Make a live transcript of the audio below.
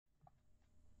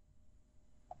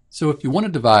So if you want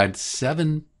to divide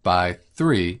 7 by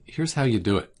 3, here's how you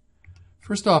do it.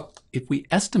 First off, if we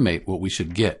estimate what we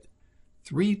should get,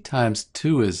 3 times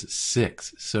 2 is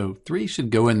 6, so 3 should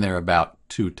go in there about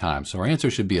 2 times. So our answer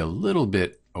should be a little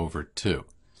bit over 2.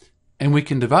 And we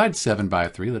can divide 7 by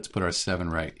 3. Let's put our 7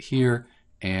 right here,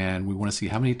 and we want to see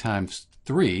how many times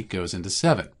 3 goes into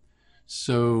 7.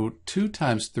 So 2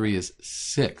 times 3 is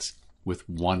 6, with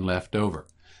 1 left over.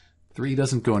 3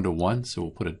 doesn't go into 1, so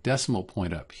we'll put a decimal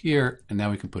point up here, and now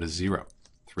we can put a 0.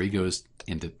 3 goes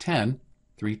into 10.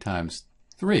 3 times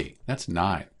 3, that's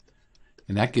 9.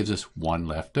 And that gives us 1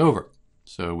 left over.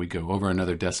 So we go over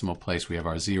another decimal place. We have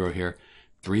our 0 here.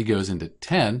 3 goes into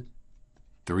 10.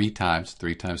 3 times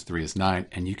 3 is 9.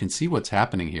 And you can see what's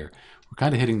happening here. We're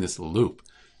kind of hitting this loop.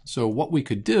 So what we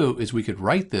could do is we could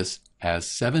write this as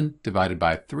 7 divided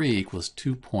by 3 equals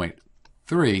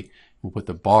 2.3. We'll put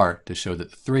the bar to show that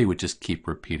the 3 would just keep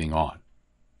repeating on.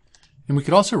 And we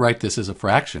could also write this as a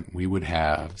fraction. We would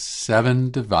have 7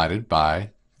 divided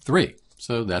by 3.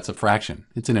 So that's a fraction.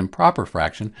 It's an improper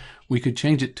fraction. We could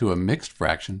change it to a mixed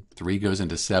fraction. 3 goes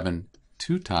into 7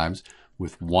 2 times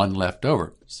with 1 left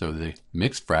over. So the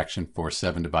mixed fraction for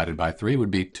 7 divided by 3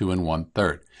 would be 2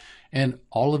 1/3. And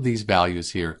all of these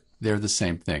values here, they're the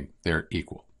same thing. They're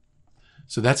equal.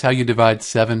 So that's how you divide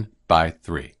 7 by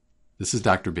 3. This is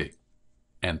Dr. B,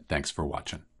 and thanks for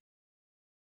watching.